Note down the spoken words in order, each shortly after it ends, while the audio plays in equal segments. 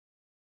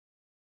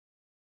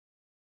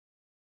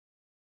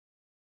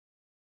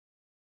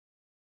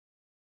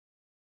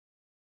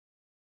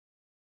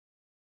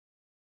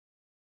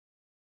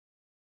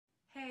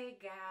Hey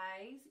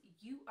guys,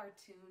 you are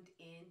tuned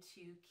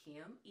into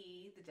Kim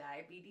E, the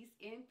Diabetes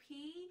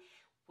NP.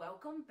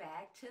 Welcome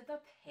back to the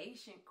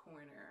Patient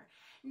Corner.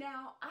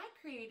 Now, I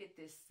created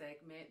this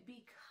segment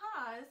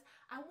because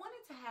I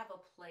wanted to have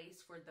a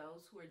place for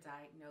those who are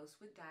diagnosed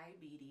with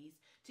diabetes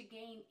to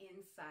gain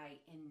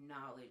insight and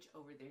knowledge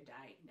over their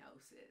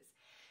diagnosis.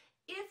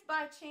 If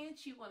by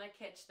chance you want to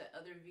catch the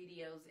other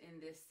videos in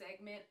this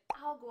segment,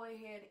 I'll go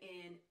ahead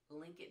and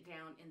link it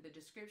down in the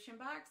description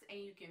box and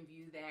you can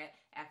view that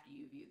after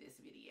you view this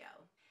video.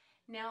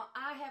 Now,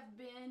 I have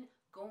been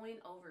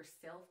going over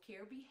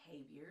self-care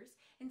behaviors,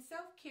 and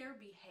self-care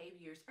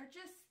behaviors are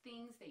just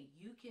things that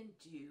you can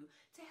do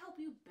to help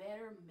you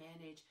better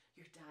manage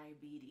your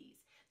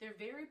diabetes. They're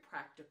very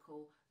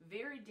practical,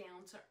 very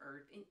down to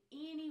earth, and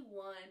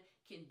anyone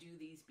can do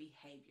these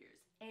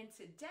behaviors. And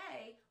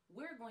today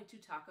we're going to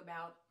talk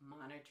about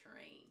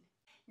monitoring.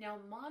 Now,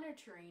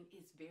 monitoring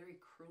is very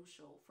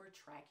crucial for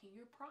tracking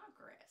your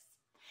progress.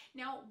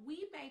 Now,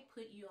 we may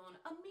put you on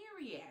a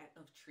myriad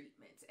of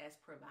treatments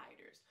as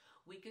providers.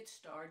 We could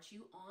start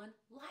you on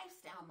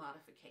lifestyle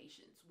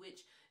modifications,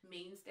 which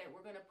means that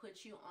we're going to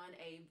put you on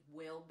a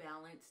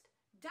well-balanced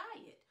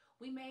diet.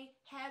 We may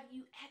have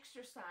you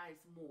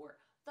exercise more.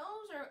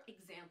 Those are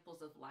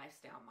examples of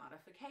lifestyle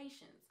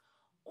modifications.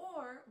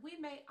 Or we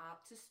may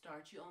opt to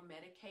start you on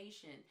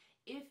medication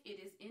if it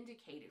is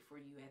indicated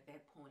for you at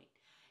that point.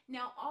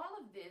 Now, all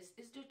of this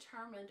is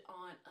determined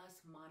on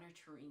us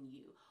monitoring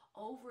you.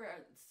 Over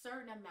a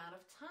certain amount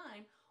of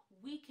time,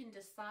 we can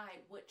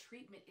decide what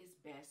treatment is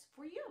best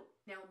for you.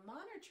 Now,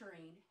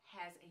 monitoring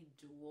has a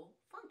dual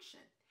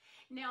function.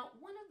 Now,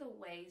 one of the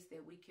ways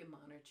that we can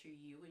monitor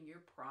you and your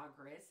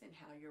progress and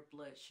how your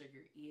blood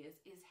sugar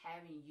is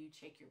having you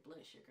check your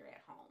blood sugar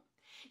at home.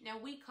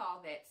 Now, we call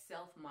that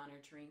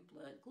self-monitoring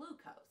blood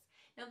glucose.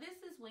 Now,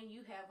 this is when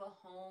you have a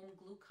home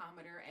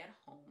glucometer at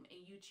home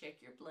and you check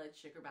your blood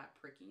sugar by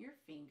pricking your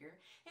finger,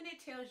 and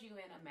it tells you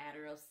in a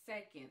matter of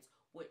seconds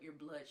what your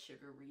blood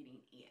sugar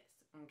reading is,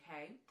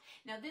 okay?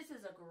 Now, this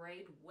is a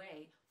great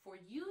way for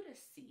you to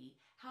see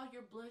how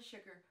your blood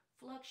sugar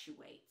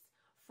fluctuates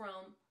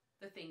from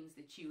the things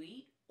that you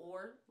eat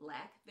or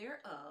lack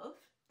thereof,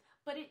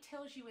 but it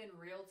tells you in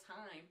real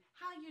time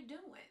how you're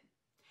doing.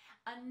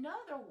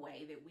 Another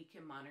way that we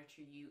can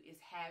monitor you is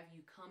have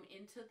you come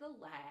into the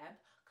lab,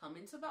 come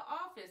into the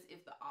office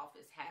if the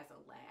office has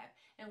a lab,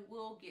 and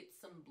we'll get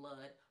some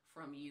blood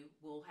from you.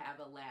 We'll have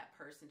a lab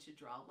person to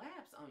draw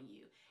labs on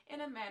you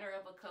in a matter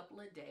of a couple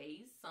of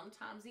days,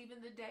 sometimes even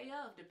the day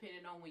of,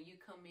 depending on when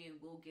you come in,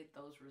 we'll get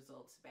those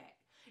results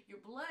back.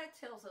 Your blood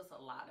tells us a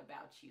lot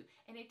about you,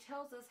 and it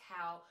tells us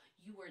how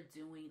you are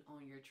doing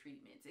on your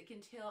treatments. It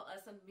can tell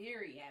us a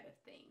myriad of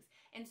things,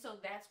 and so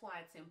that's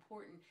why it's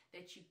important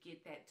that you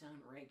get that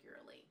done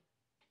regularly.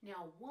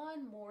 Now,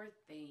 one more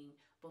thing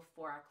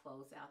before I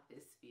close out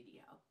this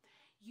video.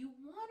 You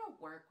want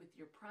to work with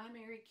your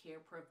primary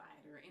care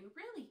provider, and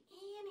really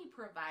any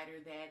provider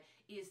that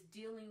is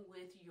dealing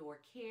with your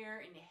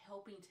care and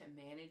helping to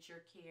manage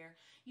your care.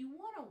 You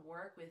want to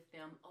work with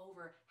them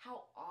over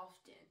how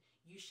often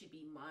you should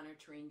be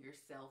monitoring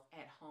yourself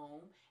at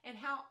home and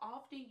how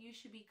often you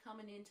should be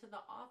coming into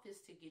the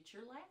office to get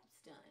your labs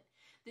done.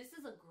 This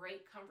is a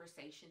great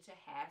conversation to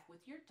have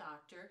with your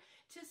doctor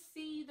to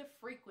see the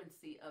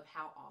frequency of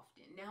how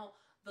often. Now,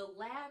 the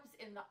labs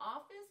in the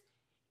office,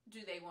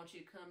 do they want you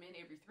to come in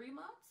every 3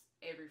 months,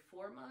 every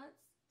 4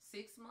 months,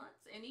 6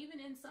 months, and even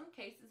in some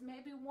cases,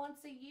 maybe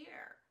once a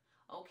year,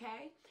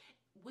 okay?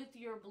 With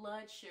your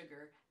blood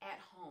sugar at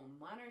home,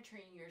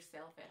 monitoring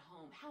yourself at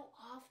home, how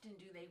often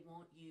do they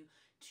want you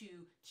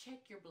to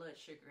check your blood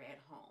sugar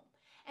at home?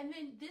 And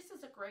then this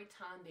is a great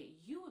time that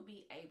you would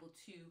be able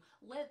to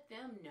let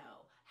them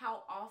know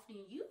how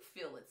often you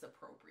feel it's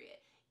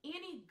appropriate.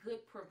 Any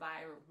good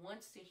provider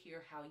wants to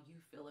hear how you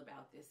feel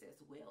about this as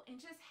well, and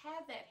just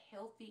have that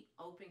healthy,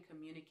 open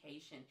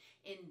communication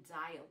and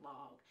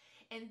dialogue.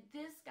 And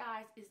this,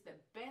 guys, is the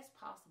best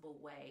possible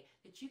way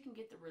that you can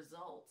get the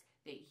results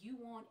that you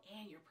want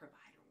and your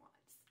provider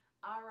wants.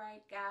 All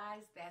right,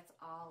 guys, that's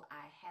all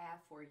I have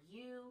for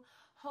you.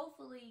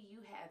 Hopefully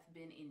you have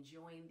been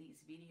enjoying these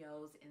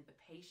videos in the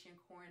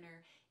Patient Corner.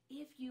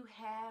 If you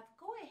have,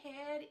 go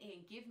ahead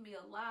and give me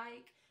a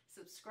like,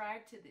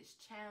 subscribe to this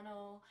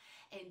channel,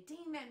 and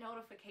ding that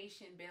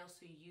notification bell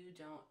so you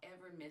don't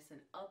ever miss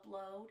an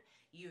upload.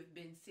 You've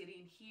been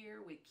sitting here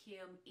with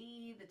Kim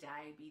E, the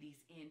Diabetes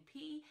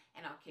NP,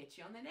 and I'll catch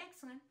you on the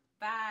next one.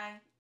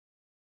 Bye.